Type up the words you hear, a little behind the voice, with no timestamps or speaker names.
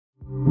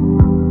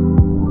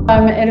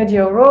I'm Elodie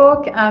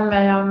O'Rourke.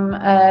 I am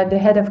the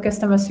head of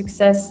customer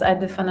success at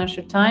the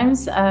Financial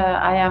Times.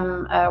 I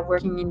am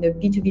working in the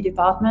B2B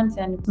department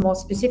and more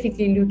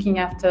specifically looking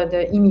after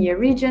the EMEA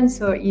region,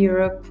 so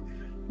Europe,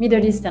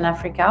 Middle East and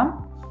Africa.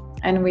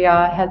 And we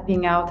are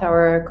helping out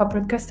our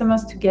corporate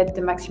customers to get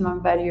the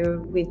maximum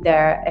value with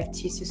their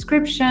FT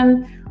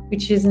subscription,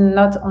 which is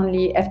not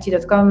only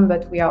ft.com,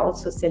 but we are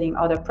also selling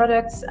other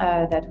products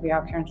that we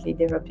are currently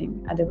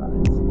developing at the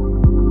moment.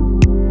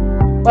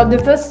 Well, the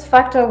first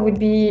factor would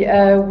be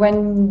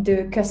when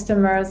the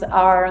customers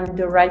are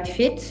the right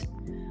fit.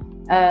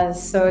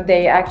 So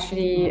they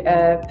actually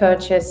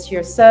purchase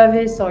your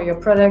service or your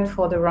product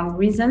for the wrong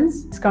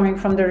reasons. It's coming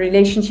from the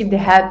relationship they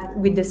had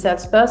with the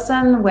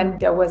salesperson when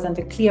there wasn't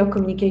a clear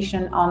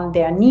communication on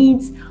their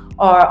needs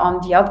or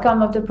on the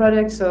outcome of the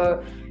product.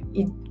 So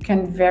it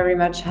can very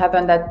much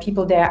happen that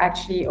people, they're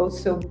actually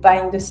also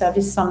buying the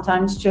service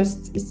sometimes,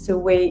 just it's a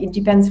way, it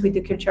depends with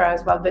the culture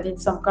as well. But in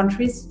some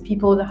countries,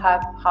 people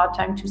have a hard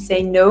time to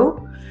say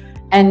no,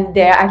 and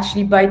they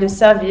actually buy the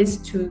service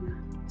to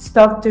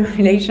stop the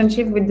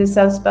relationship with the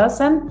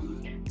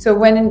salesperson. So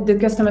when the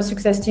customer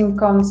success team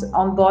comes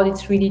on board,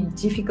 it's really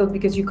difficult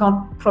because you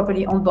can't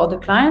properly onboard the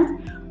client,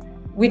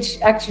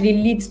 which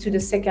actually leads to the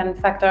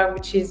second factor,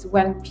 which is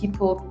when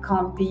people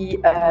can't be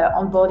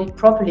onboarded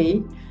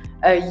properly,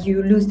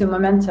 you lose the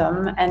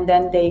momentum and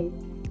then they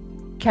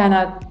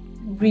cannot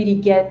really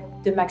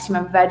get the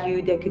maximum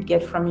value they could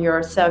get from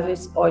your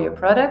service or your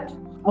product.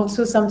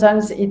 Also,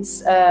 sometimes it's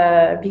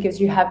because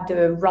you have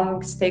the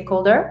wrong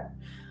stakeholder.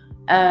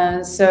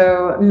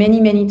 So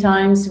many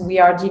times we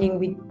are dealing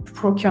with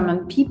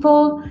procurement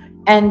people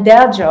and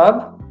their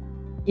job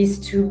is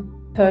to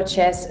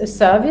purchase a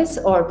service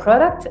or a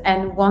product,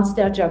 and once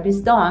their job is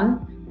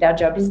done, their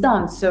job is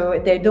done.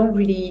 So they don't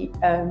really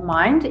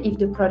mind if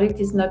the product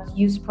is not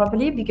used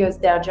properly, because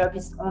their job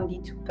is only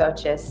to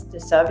purchase the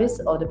service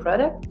or the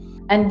product.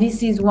 And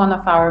this is one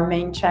of our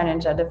main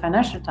challenge at the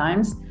Financial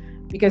Times,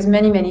 because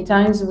many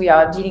times we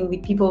are dealing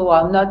with people who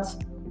are not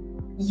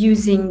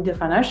using the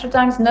Financial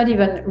Times, not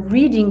even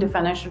reading the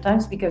Financial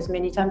Times, because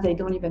many times they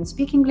don't even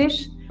speak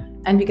English.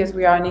 And because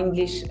we are an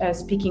English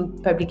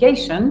speaking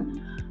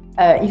publication,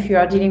 if you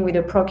are dealing with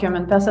a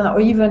procurement person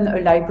or even a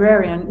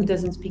librarian who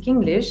doesn't speak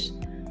English,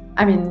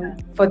 I mean,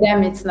 for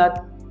them, it's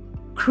not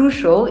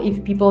crucial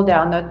if people, they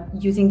are not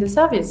using the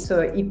service.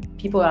 So if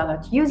people are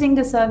not using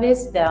the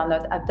service, they are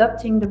not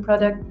adopting the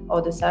product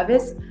or the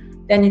service,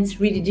 then it's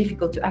really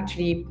difficult to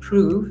actually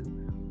prove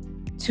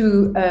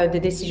to the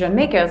decision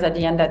makers at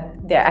the end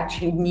that they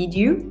actually need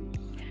you.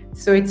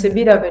 So it's a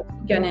bit of a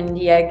chicken and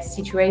the egg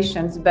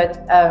situations,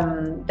 but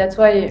that's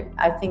why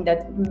I think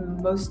that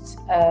most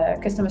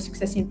customer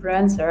success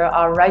influencers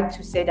are right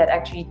to say that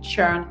actually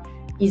churn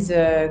is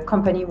a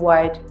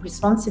company-wide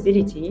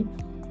responsibility,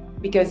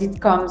 because it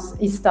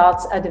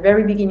starts at the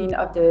very beginning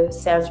of the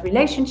sales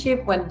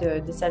relationship when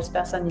the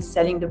salesperson is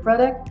selling the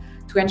product,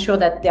 to ensure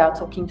that they are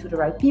talking to the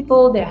right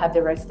people, they have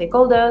the right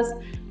stakeholders,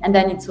 and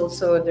then it's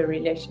also the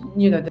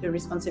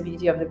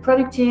responsibility of the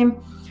product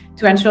team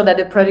to ensure that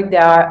the product, they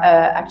are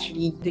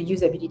actually the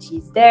usability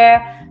is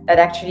there, that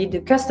actually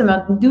the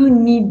customer do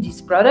need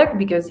this product,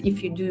 because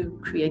if you do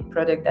create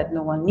product that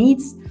no one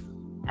needs,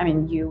 I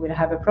mean, you will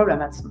have a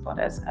problem at some point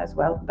as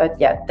well. But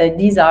yeah,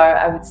 these are,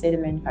 I would say, the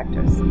main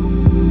factors.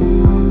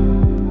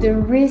 The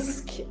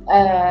risk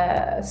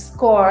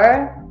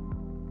score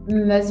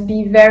must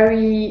be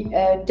very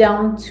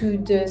down to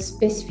the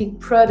specific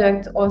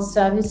product or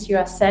service you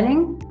are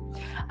selling.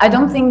 I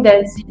don't think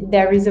that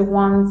there is a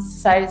one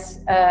size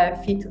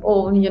fit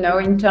all,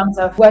 in terms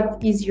of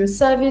what is your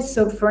service.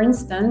 So for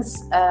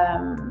instance,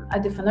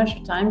 at the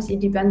Financial Times, it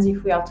depends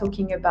if we are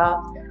talking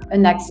about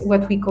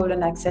what we call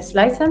an access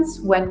license,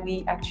 when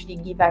we actually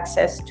give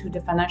access to the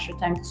Financial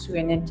Times to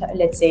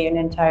let's say an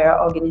entire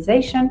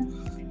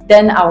organization,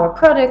 then our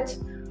product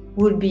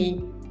will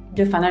be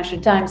the Financial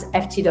Times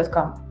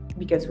ft.com,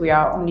 because we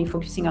are only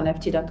focusing on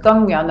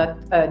ft.com. We are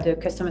not, the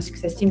customer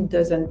success team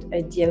doesn't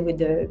deal with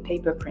the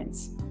paper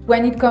prints.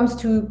 When it comes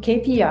to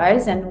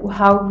KPIs and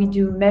how we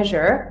do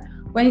measure,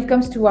 when it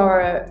comes to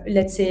our,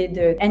 let's say,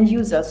 the end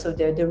users, so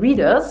the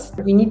readers,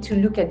 we need to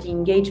look at the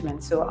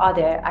engagement. So are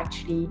they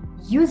actually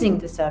using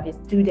the service?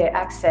 Do they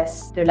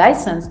access the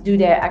license? Do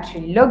they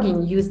actually log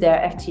in, use their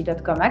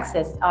ft.com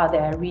access? Are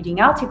they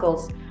reading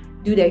articles?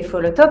 Do they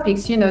follow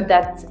topics?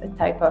 That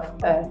type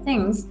of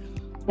things.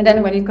 And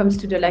then when it comes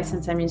to the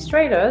license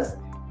administrators,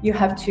 you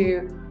have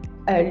to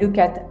look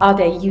at, are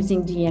they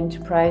using the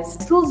enterprise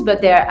tools,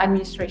 but their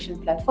administration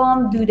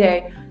platform? Do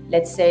they,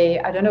 let's say,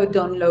 I don't know,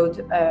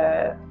 download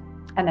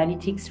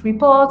analytics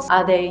reports?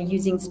 Are they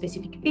using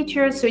specific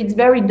features? So it's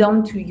very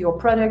down to your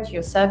product,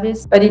 your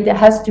service, but it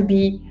has to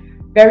be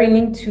very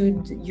linked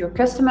to your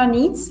customer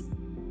needs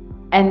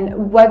and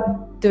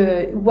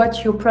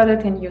what your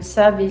product and your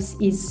service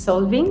is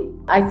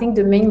solving. I think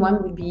the main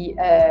one would be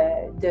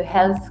the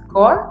health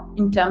core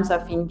in terms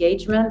of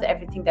engagement,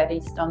 everything that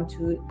is done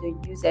to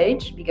the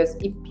usage, because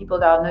if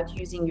people are not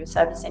using your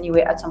service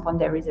anyway, at some point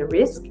there is a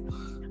risk.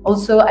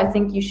 Also, I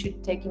think you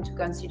should take into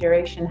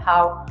consideration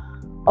how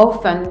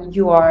often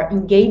you are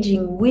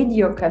engaging with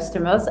your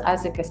customers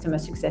as a customer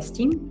success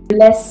team.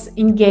 Less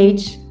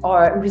engaged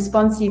or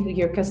responsive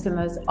your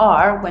customers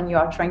are when you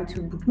are trying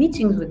to book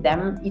meetings with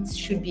them, it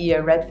should be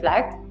a red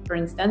flag. For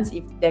instance,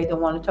 if they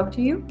don't want to talk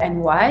to you,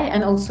 and why,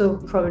 and also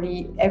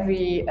probably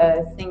every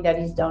thing that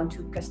is down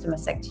to customer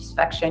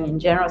satisfaction in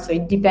general. So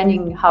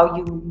depending how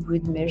you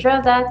would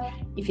measure that,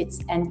 if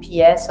it's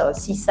NPS or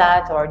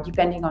CSAT or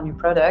depending on your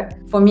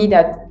product, for me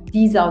that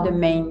these are the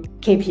main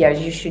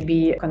KPIs you should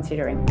be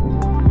considering.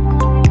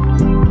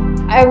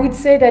 I would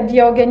say that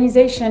the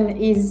organization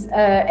is,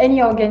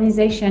 any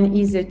organization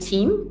is a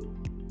team,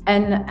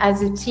 and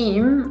as a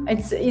team,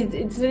 it's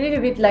a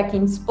little bit like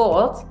in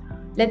sport.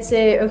 Let's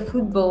say a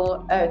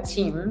football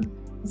team,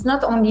 it's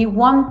not only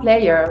one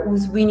player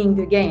who's winning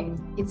the game,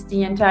 it's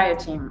the entire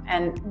team.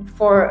 And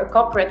for a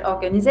corporate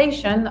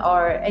organization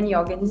or any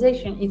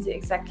organization, it's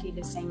exactly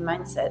the same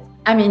mindset.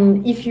 I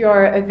mean, if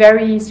you're a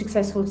very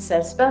successful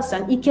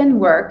salesperson, it can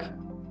work,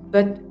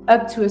 but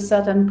up to a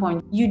certain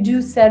point. You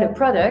do sell a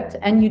product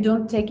and you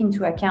don't take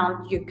into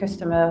account your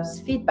customers'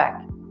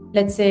 feedback.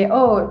 Let's say,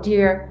 oh,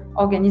 dear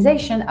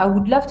organization, I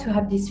would love to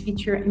have this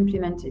feature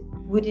implemented.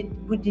 Would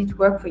it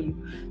work for you?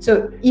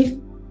 So if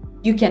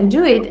you can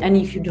do it, and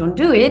if you don't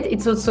do it,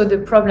 it's also the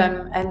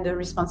problem and the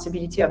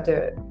responsibility of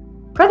the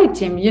product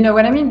team. You know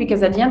what I mean?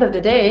 Because at the end of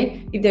the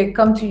day, if they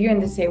come to you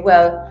and they say,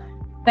 well,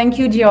 thank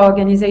you, dear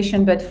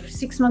organization, but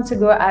 6 months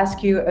ago I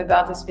asked you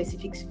about a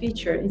specific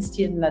feature, it's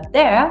still not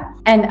there,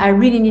 and I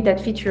really need that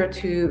feature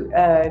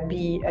to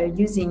be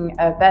using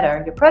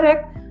better your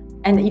product.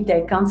 And if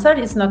they cancel,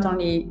 it's not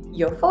only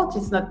your fault,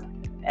 it's not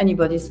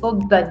anybody's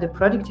fault, but the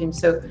product team.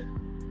 So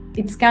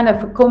it's kind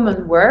of a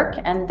common work,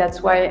 and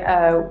that's why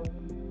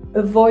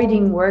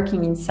avoiding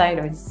working in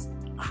silos is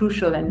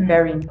crucial and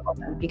very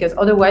important, because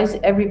otherwise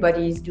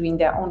everybody is doing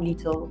their own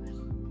little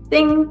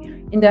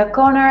thing in their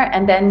corner,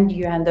 and then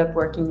you end up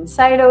working in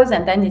silos,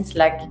 and then it's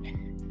like,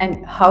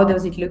 and how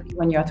does it look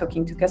when you're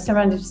talking to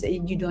customers?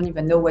 You don't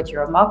even know what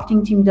your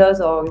marketing team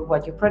does or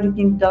what your product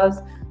team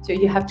does. So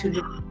you have to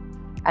look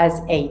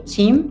as a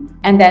team.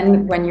 And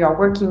then when you're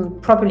working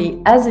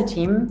properly as a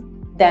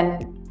team,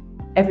 then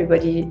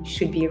everybody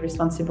should be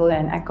responsible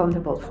and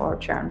accountable for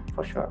churn,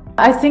 for sure.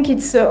 I think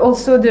it's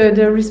also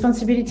the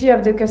responsibility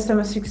of the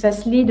customer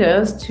success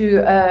leaders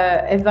to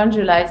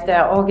evangelize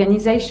their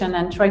organization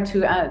and try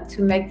to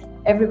make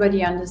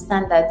everybody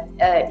understand that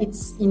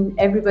it's in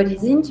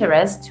everybody's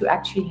interest to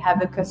actually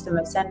have a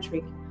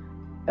customer-centric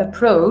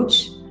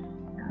approach,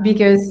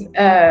 because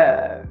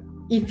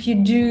if you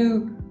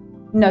do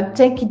not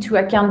take into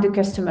account the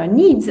customer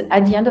needs,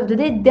 at the end of the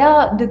day,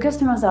 the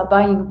customers are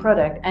buying a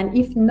product. And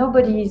if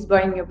nobody is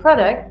buying your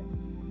product,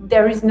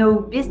 there is no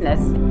business.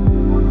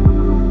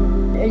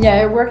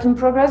 Yeah, a work in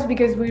progress,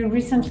 because we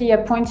recently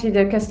appointed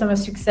a customer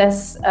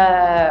success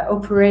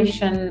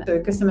operation, a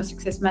customer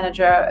success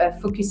manager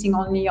focusing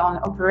only on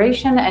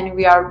operation. And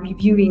we are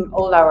reviewing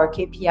all our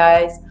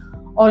KPIs,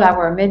 all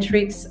our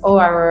metrics, all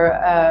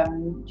our,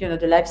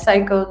 the life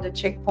cycle, the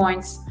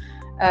checkpoints.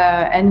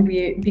 And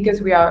because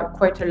we are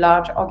quite a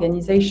large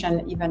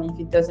organization, even if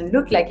it doesn't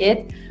look like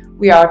it,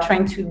 we are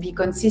trying to be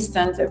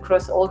consistent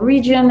across all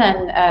regions,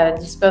 and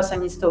this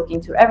person is talking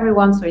to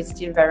everyone, so it's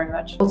still very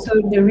much. Also,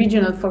 the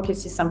regional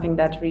focus is something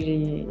that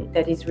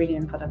is really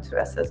important to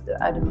us at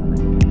the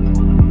moment.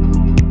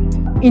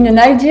 In an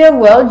ideal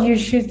world, you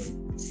should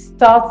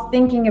start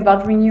thinking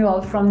about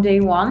renewal from day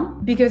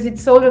one, because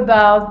it's all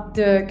about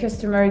the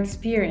customer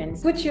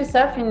experience. Put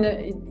yourself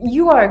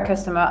you are a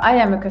customer, I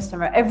am a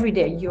customer, every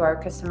day you are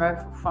a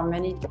customer from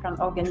many different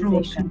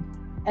organizations.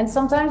 And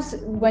sometimes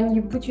when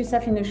you put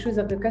yourself in the shoes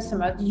of the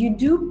customer, you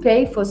do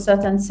pay for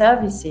certain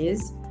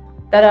services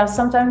that are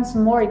sometimes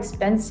more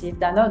expensive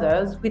than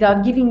others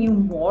without giving you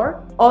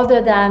more,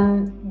 other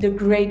than the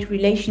great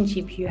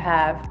relationship you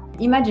have.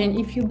 Imagine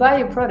if you buy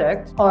a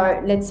product,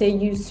 or let's say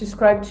you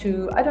subscribe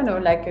to, I don't know,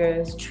 like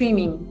a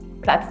streaming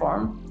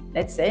platform,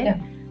 let's say,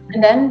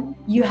 and then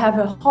you have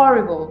a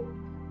horrible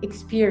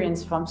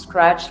experience from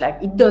scratch,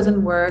 like it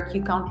doesn't work,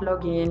 you can't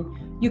log in,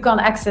 you can't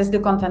access the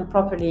content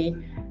properly,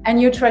 and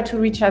you try to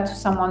reach out to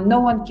someone, no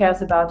one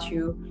cares about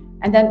you,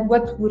 and then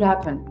what would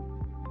happen?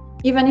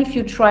 Even if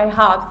you try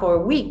hard for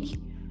a week,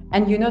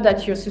 and you know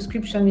that your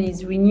subscription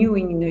is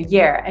renewing in a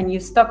year, and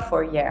you're stuck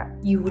for a year,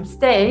 you would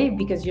stay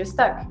because you're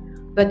stuck,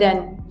 but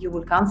then you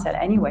will cancel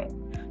anyway.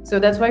 So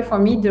that's why for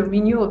me, the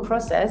renewal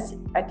process,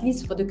 at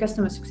least for the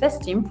customer success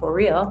team, for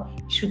real,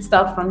 should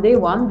start from day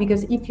one,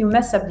 because if you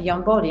mess up the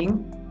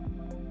onboarding,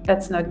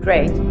 that's not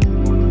great.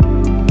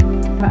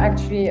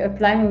 Actually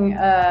applying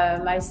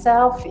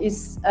myself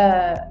is,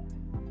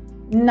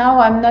 now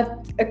I'm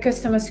not a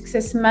customer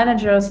success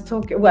manager,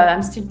 well,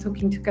 I'm still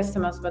talking to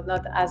customers, but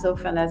not as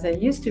often as I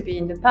used to be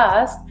in the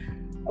past.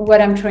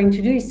 What I'm trying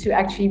to do is to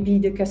actually be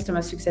the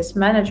customer success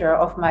manager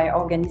of my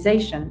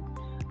organization.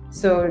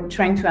 So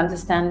trying to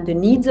understand the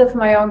needs of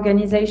my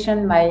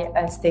organization, my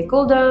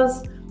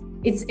stakeholders.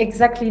 It's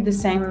exactly the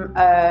same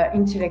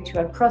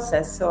intellectual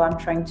process. So I'm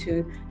trying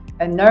to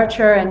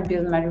nurture and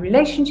build my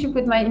relationship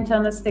with my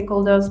internal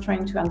stakeholders,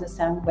 trying to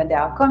understand where they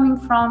are coming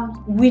from,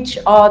 which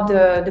are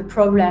the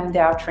problem they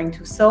are trying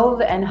to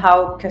solve, and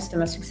how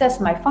customer success,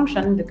 my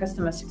function, the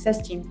customer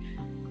success team,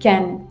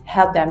 can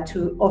help them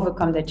to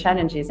overcome the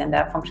challenges and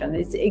their function.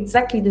 It's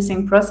exactly the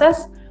same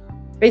process.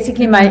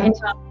 Basically, my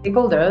internal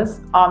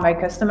stakeholders are my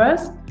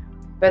customers,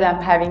 but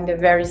I'm having the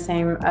very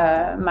same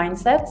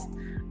mindset.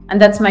 And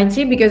that's my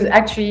tip, because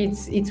actually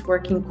it's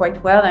working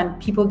quite well, and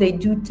people, they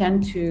do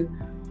tend to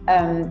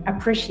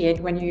appreciate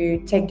when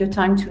you take the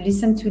time to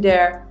listen to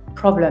their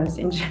problems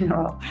in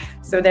general.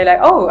 So they're like,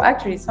 oh,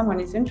 actually someone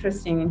is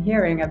interested in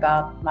hearing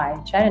about my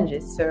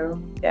challenges.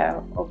 So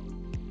they're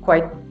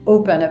quite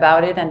open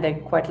about it, and they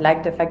quite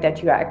like the fact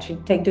that you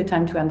actually take the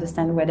time to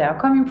understand where they are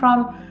coming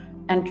from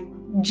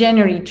and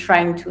generally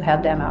trying to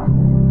help them out.